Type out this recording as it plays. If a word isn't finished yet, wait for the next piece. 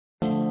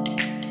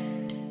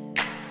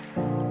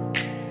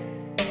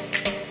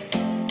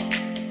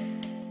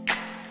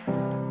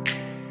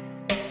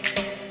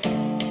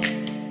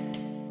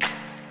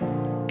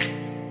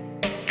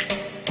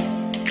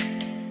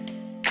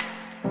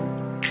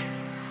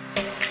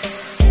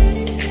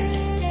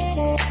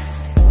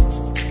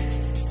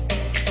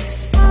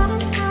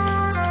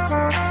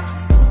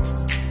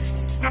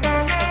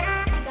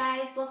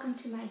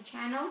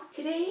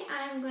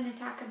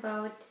talk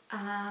about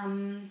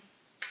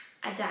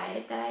a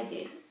diet that I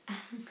did.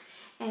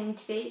 And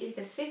today is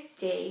the 5th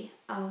day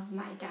of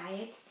my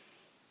diet.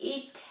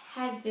 It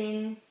has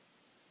been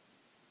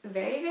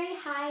very, very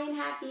high and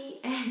happy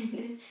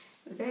and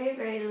very,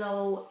 very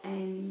low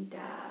and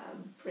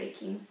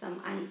breaking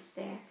some ice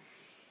there.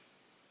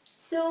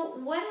 So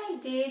what I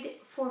did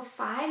for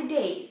 5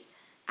 days,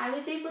 I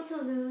was able to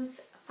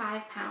lose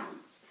 5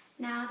 pounds.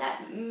 Now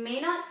that may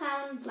not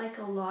sound like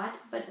a lot,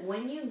 but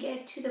when you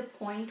get to the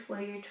point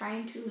where you're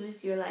trying to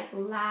lose your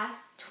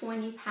last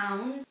 20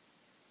 pounds,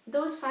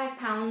 those 5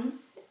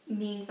 pounds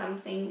mean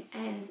something,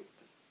 and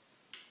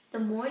the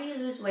more you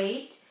lose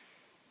weight,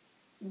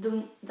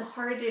 the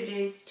harder it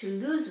is to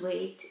lose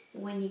weight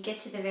when you get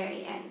to the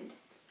very end.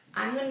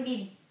 I'm going to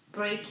be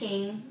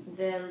breaking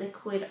the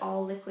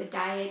all liquid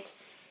diet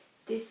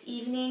this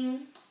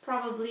evening,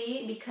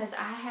 probably, because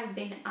I have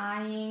been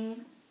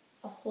eyeing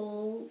a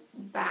whole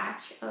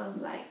batch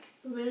of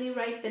really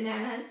ripe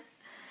bananas.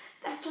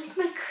 That's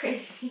my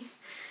craving.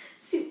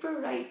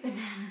 Super ripe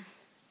bananas.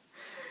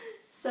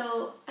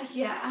 So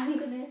yeah, I'm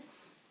gonna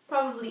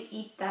probably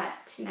eat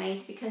that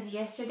tonight, because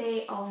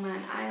yesterday, oh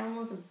man, I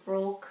almost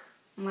broke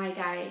my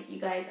diet, you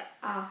guys.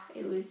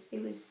 It was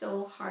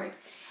so hard.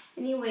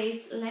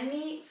 Anyways, let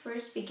me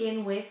first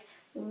begin with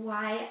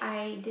why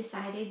I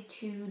decided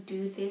to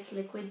do this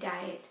liquid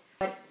diet.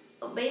 But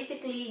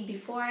basically,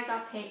 before I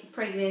got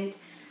pregnant,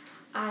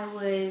 I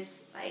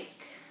was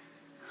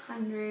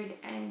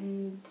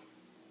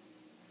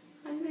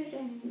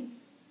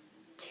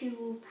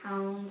 102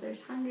 pounds or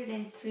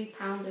 103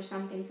 pounds or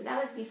something. So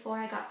that was before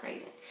I got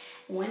pregnant.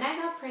 When I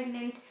got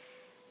pregnant,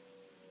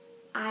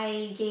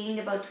 I gained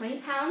about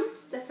 20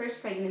 pounds the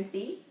first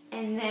pregnancy,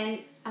 and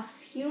then a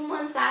few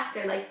months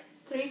after,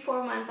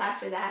 3-4 months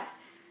after that,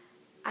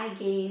 I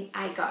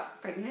got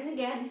pregnant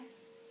again,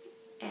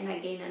 and I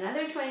gained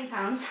another 20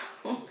 pounds,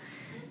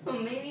 or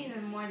maybe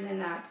even more than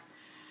that.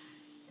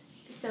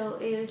 So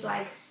it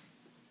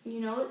was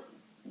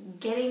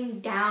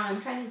getting down.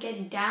 I'm trying to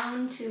get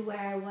down to where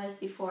I was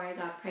before I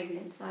got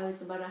pregnant. So I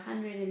was about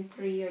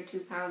 103 or 2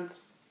 pounds,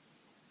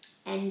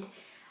 and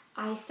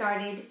I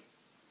started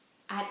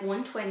at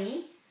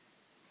 120,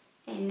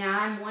 and now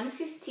I'm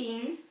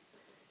 115,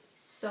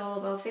 so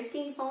about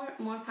 15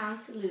 more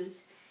pounds to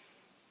lose.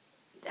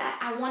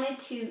 I wanted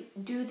to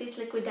do this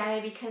liquid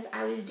diet because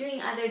I was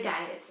doing other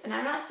diets, and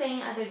I'm not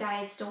saying other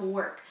diets don't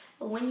work,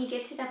 but when you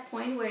get to that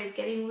point where it's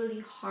getting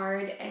really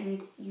hard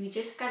and you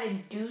just gotta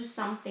do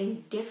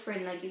something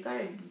different, you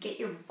gotta get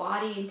your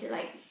body into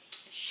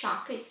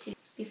shock it.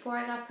 Before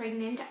I got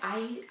pregnant,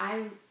 I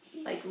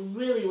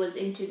really was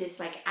into this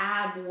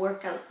ab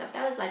workout stuff.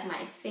 That was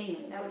my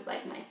thing.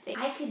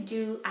 I could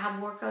do ab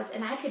workouts,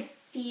 and I could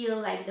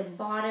feel the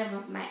bottom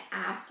of my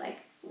abs,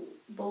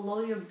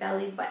 below your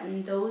belly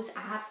button, those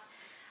abs.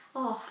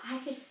 Oh, I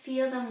could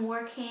feel them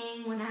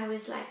working when I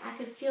was I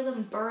could feel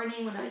them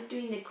burning when I was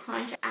doing the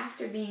crunch.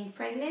 After being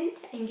pregnant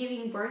and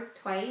giving birth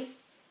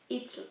twice,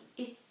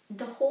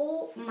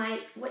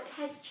 what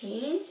has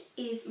changed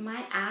is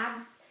my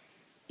abs.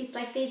 It's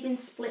they've been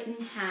split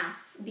in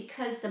half,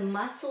 because the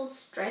muscles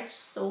stretch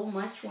so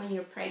much when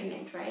you're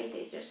pregnant, right?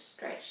 They just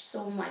stretch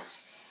so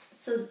much.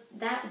 So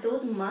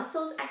those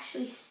muscles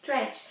actually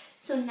stretch.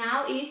 So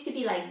now it used to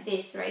be like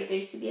this, right? There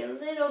used to be a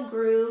little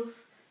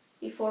groove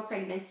before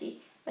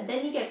pregnancy, but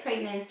then you get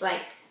pregnant, it's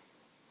like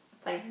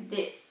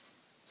this.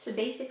 So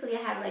basically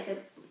I have a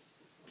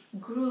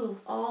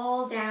groove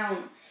all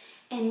down,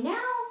 and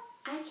now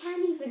I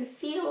can't even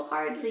feel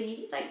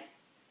hardly,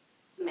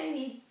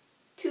 maybe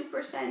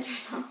 2% or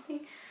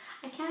something.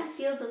 I can't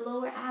feel the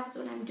lower abs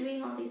when I'm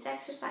doing all these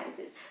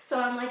exercises.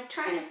 So I'm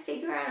trying to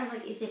figure out,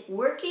 is it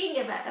working?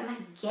 Am I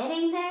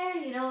getting there?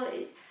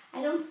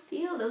 I don't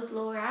feel those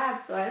lower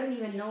abs, so I don't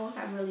even know if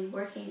I'm really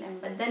working them.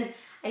 But then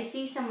I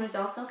see some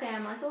results. Okay,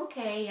 I'm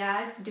okay,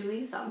 yeah, it's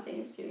doing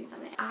something,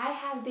 I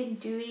have been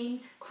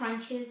doing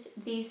crunches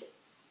these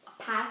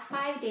past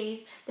 5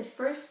 days. The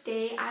first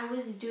day I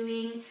was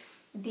doing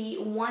the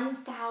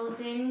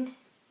 1,000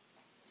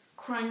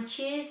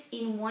 crunches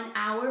in 1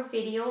 hour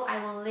video. I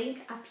will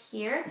link up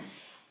here,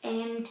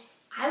 and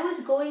I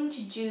was going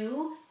to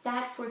do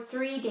that for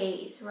 3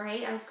 days,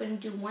 right? I was going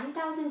to do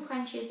 1,000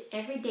 crunches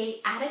every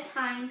day at a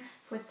time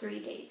for 3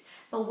 days.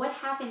 But what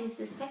happened is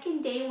the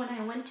second day when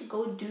I went to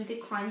go do the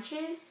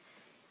crunches,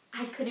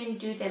 I couldn't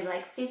do them.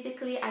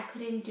 Physically, I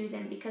couldn't do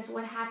them, because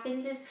what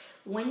happens is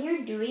when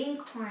you're doing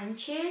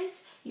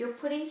crunches, you're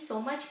putting so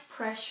much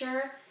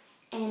pressure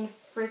and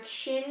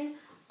friction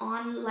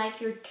on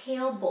your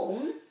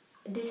tailbone.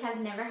 This has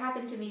never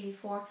happened to me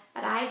before,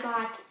 but I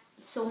got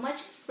so much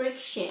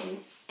friction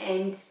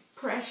and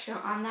pressure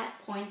on that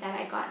point that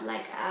I got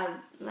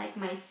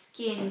my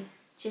skin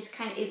just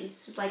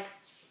it's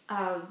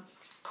a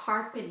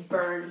carpet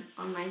burn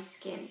on my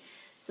skin.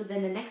 So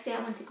then the next day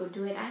I went to go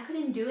do it, and I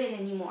couldn't do it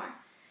anymore.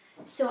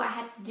 So I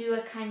had to do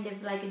a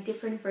a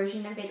different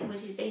version of it,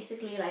 which is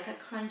basically a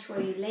crunch where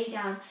you lay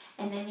down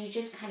and then you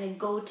just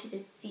go to the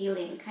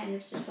ceiling,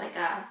 just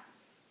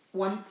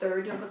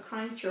 1/3 of a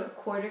crunch or a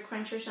quarter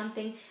crunch or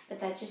something,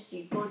 but that just,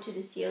 you go to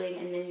the ceiling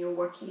and then you're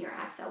working your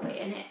abs that way.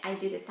 And I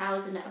did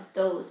 1,000 of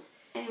those.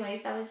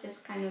 Anyways, that was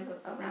just kind of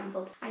a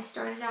ramble. I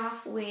started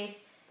off with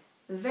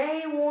a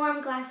very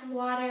warm glass of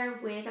water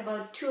with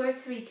about 2 or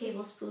 3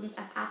 tablespoons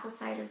of apple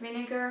cider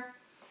vinegar,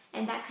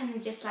 and that kind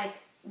of just like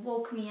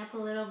woke me up a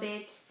little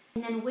bit.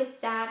 And then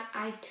with that,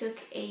 I took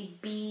a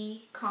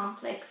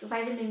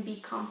vitamin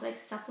B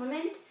complex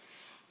supplement,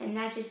 and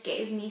that just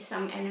gave me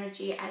some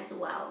energy as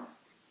well.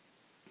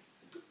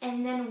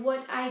 And then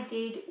what I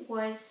did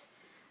was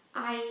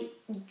I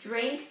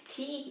drank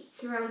tea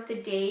throughout the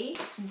day.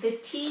 The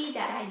tea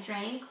that I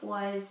drank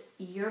was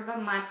yerba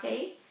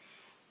mate,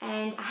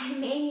 and I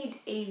made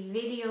a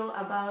video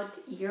about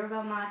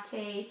yerba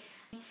mate,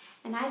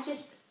 and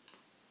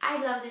I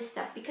love this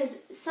stuff because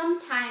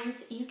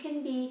sometimes you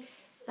can be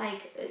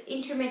like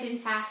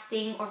intermittent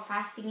fasting or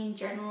fasting in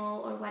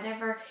general or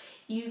whatever.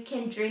 You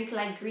can drink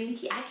like green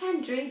tea. I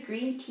can't drink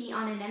green tea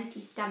on an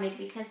empty stomach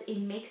because it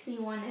makes me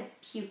want to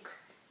puke.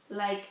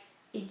 Like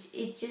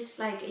it just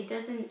like it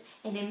doesn't,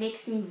 and it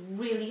makes me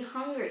really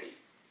hungry.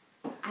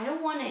 I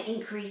don't want to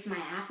increase my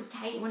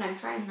appetite when I'm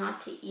trying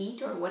not to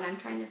eat or when I'm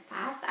trying to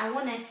fast. I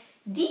want to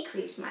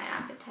decrease my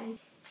appetite.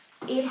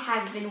 It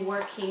has been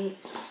working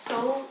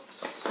so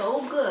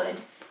good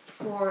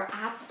for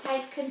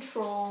appetite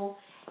control,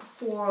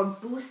 for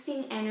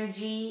boosting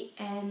energy,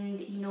 and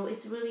you know,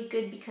 it's really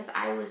good because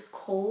I was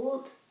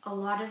cold a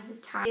lot of the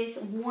time. This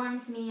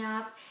warms me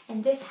up,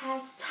 and this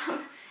has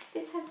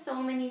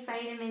so many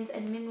vitamins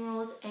and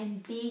minerals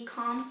and B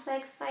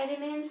complex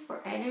vitamins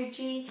for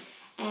energy,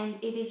 and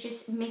it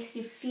just makes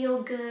you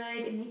feel good.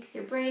 It makes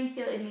your brain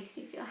feel, it makes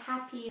you feel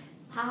happy.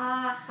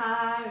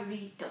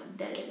 Pajarito,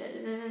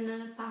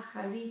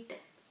 pajarito.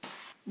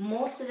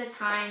 Most of the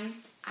time,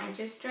 I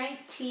just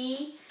drank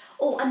tea.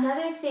 Oh,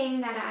 another thing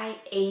that I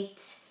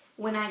ate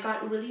when I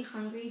got really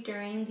hungry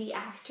during the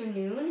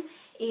afternoon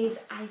is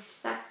I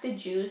sucked the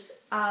juice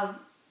of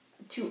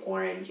 2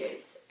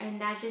 oranges,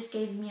 and that just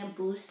gave me a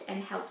boost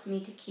and helped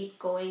me to keep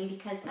going,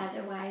 because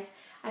otherwise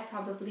I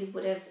probably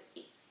would have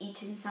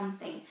eaten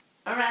something.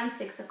 Around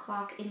 6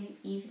 o'clock in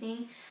the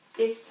evening,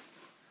 this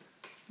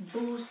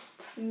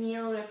boost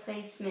meal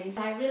replacement,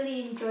 I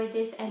really enjoyed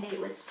this and it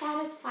was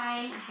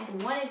satisfying. I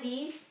had one of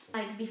these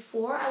like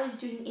before I was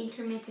doing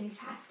intermittent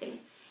fasting,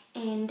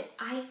 and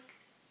I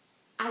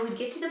would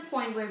get to the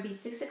point where it'd be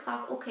 6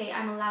 o'clock, okay,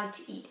 I'm allowed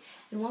to eat.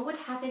 And what would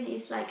happen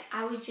is like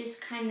I would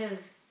just kind of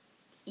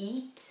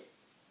eat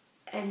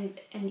and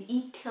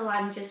eat till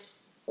I'm just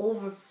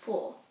over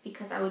full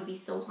because I would be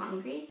so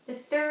hungry. The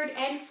third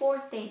and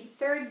fourth day, the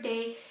third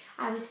day,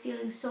 I was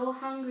feeling so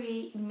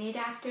hungry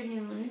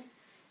mid-afternoon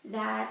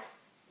that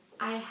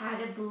I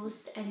had a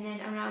boost, and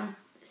then around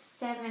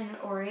 7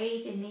 or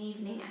 8 in the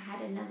evening I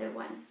had another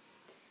one.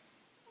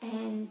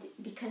 And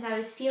because I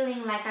was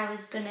feeling like I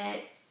was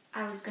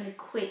gonna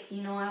quit,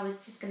 you know, I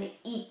was just gonna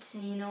eat,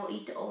 you know,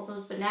 eat all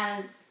those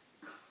bananas.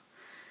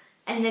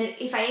 And then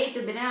if I ate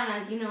the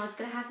bananas, you know what's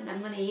gonna happen?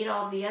 I'm gonna eat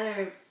all the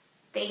other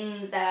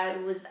things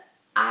that was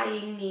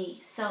eyeing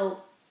me.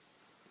 So,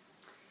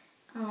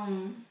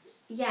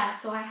 yeah,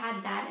 so I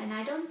had that, and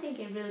I don't think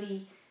it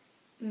really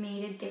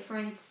made a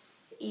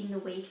difference in the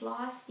weight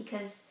loss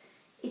because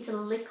it's a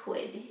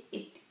liquid.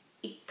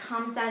 It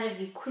comes out of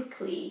you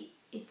quickly.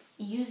 It's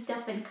used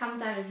up and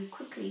comes out of you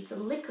quickly. It's a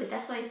liquid.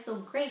 That's why it's so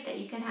great that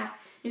you can have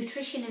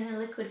nutrition in a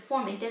liquid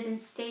form. It doesn't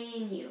stay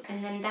in you.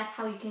 And then that's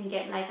how you can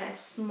get like a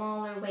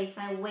smaller waist.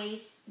 My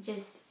waist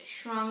just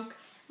shrunk.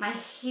 My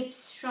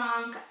hips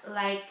shrunk.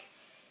 Like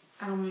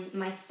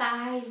my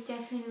thighs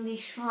definitely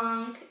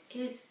shrunk.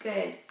 It was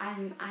good.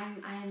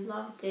 I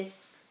love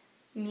this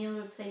meal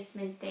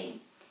replacement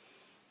thing.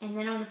 And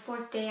then on the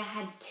 4th day I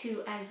had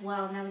 2 as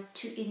well, and that was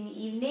 2 in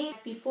the evening.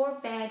 Before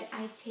bed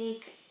I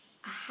take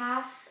a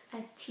half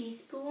a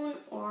teaspoon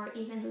or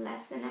even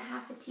less than a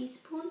half a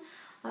teaspoon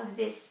of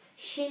this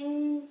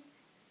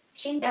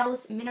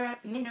Schindels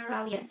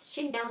Mineralien.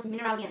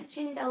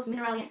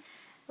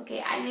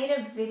 Okay, I made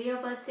a video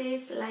about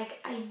this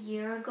like a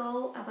year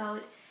ago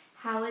about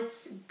how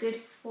it's good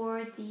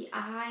for the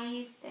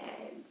eyes, the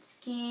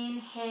skin,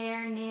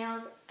 hair,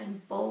 nails,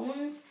 and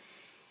bones.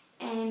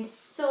 And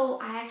so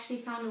I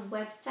actually found a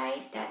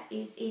website that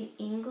is in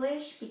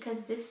English,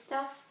 because this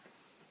stuff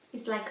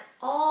is like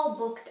all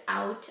booked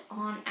out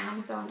on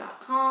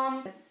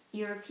Amazon.com.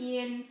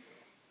 European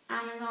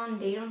Amazon,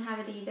 they don't have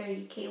it either,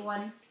 UK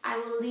one. I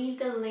will leave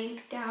the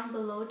link down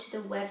below to the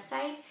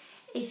website.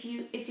 If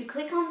you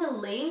click on the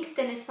link,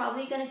 then it's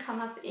probably going to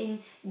come up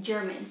in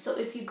German. So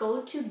if you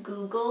go to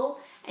Google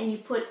and you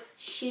put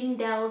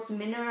Schindels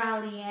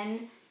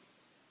Mineralien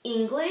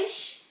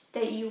English,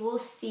 that you will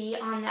see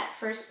on that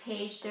first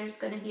page there's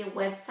going to be a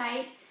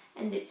website,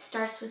 and it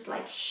starts with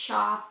like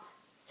shop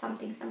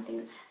something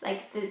something,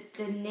 like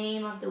the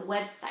name of the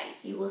website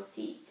you will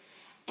see.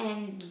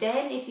 And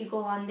then if you go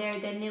on there,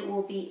 then it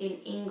will be in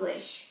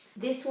English.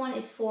 This one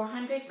is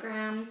 400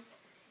 grams.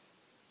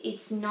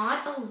 It's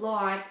not a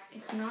lot.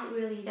 It's not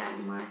really that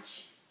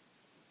much.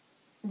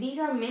 these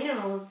are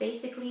minerals.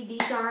 Basically,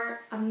 these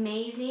are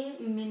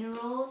amazing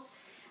minerals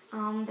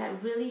that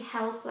really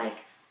help like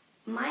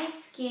my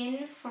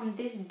skin from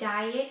this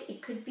diet.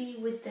 It could be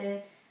with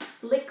the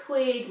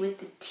liquid, with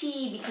the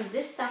tea, because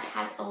this stuff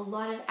has a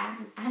lot of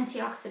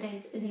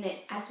antioxidants in it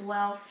as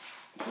well,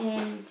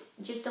 and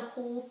just the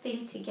whole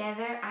thing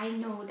together. I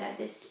know that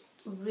this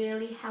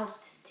really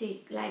helped to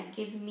like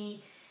give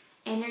me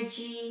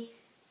energy.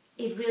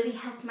 It really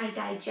helped my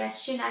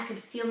digestion. I could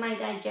feel my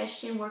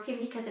digestion working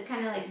because it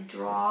kind of like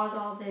draws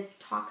all the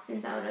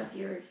toxins out of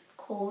your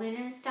colon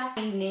and stuff.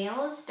 My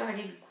nails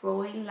started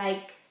growing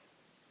like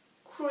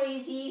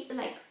crazy.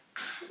 Like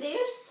they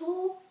are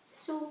so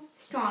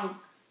strong.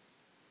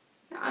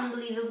 They're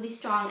unbelievably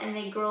strong, and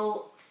they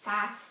grow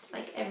fast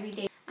like every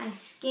day. My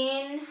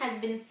skin has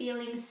been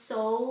feeling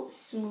so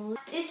smooth.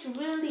 This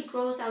really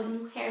grows out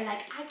new hair.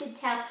 Like I could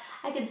tell,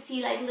 I could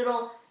see like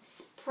little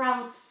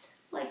sprouts,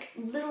 like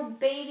little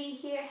baby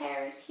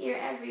hairs here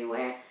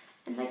everywhere,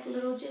 and like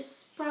little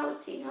just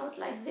sprouting out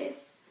like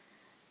this.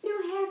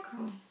 New hair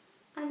growing.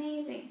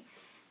 Amazing.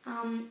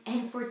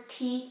 And for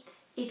teeth,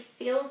 it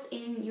fills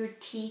in your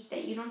teeth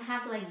that you don't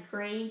have like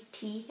gray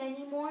teeth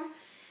anymore.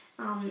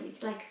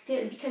 It's like,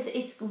 because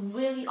it's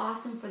really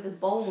awesome for the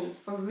bones,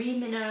 for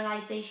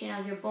remineralization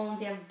of your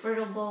bones. You have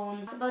brittle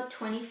bones. It's about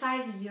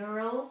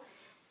 €25,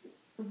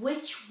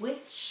 which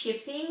with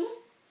shipping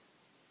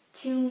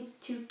to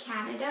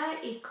Canada,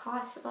 it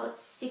costs about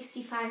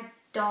 $65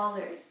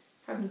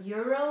 from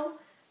euro,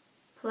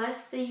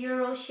 plus the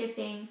euro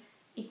shipping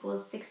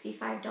equals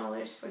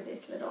 $65 for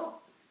this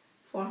little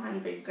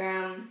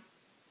 400-gram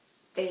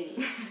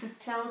thing.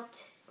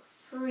 Felt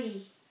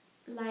free.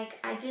 Like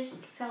I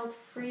just felt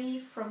free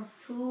from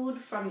food,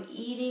 from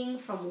eating,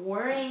 from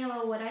worrying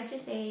about what I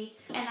just ate,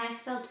 and I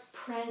felt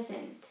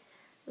present.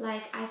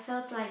 Like I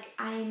felt like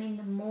I am in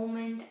the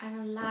moment, I'm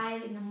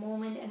alive in the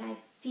moment, and I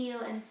feel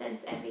and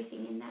sense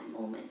everything in that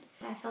moment.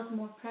 I felt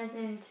more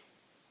present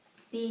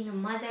being a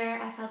mother.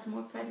 I felt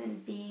more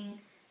present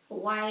being a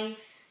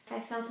wife. I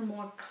felt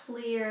more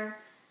clear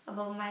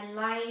about my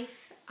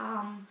life.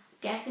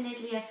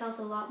 Definitely I felt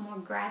a lot more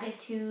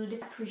gratitude,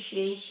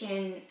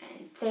 appreciation,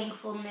 and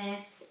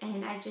thankfulness,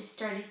 and I just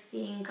started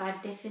seeing God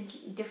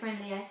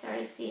differently. I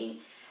started seeing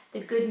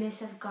the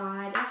goodness of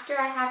God. After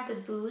I have the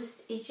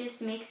boost, it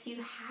just makes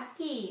you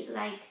happy.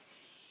 Like,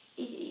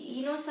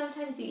 you know,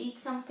 sometimes you eat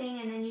something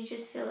and then you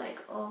just feel like,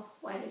 oh,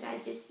 why did I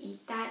just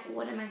eat that?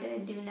 What am I going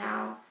to do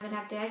now? I'm going to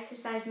have to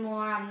exercise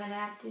more. I'm going to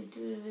have to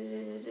do...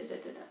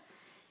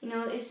 You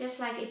know, it's just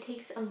like it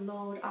takes a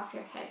load off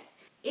your head.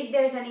 If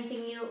there's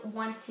anything you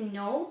want to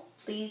know,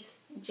 please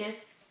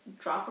just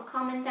drop a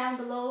comment down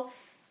below.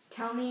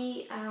 Tell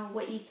me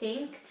what you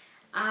think.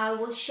 I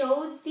will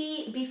show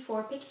the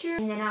before picture,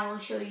 and then I will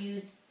show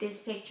you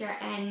this picture,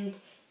 and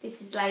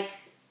this is like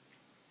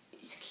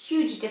it's a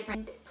huge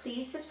difference.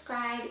 Please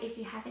subscribe if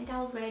you haven't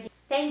already.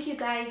 Thank you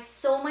guys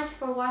so much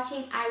for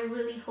watching. I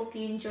really hope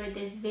you enjoyed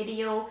this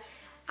video.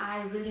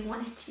 I really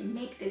wanted to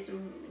make this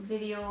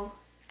video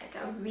like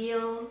a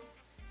real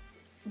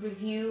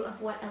review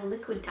of what a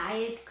liquid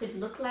diet could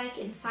look like.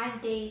 In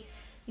 5 days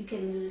you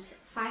can lose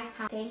 5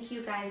 pounds. Thank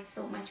you guys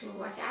so much for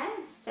watching.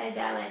 I've said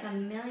that like a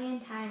million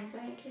times,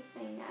 why I keep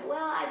saying that.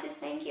 Well, I just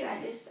thank you.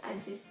 I just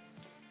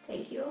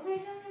thank you over and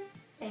over.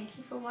 Thank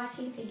you for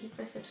watching. Thank you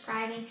for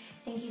subscribing.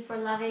 Thank you for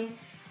loving.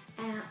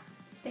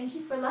 Thank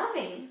you for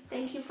loving.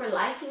 Thank you for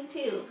liking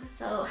too.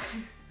 So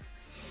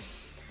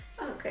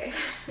okay.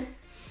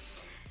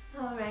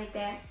 All right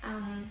there.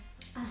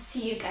 I'll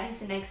see you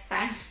guys next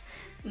time.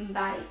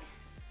 Bye.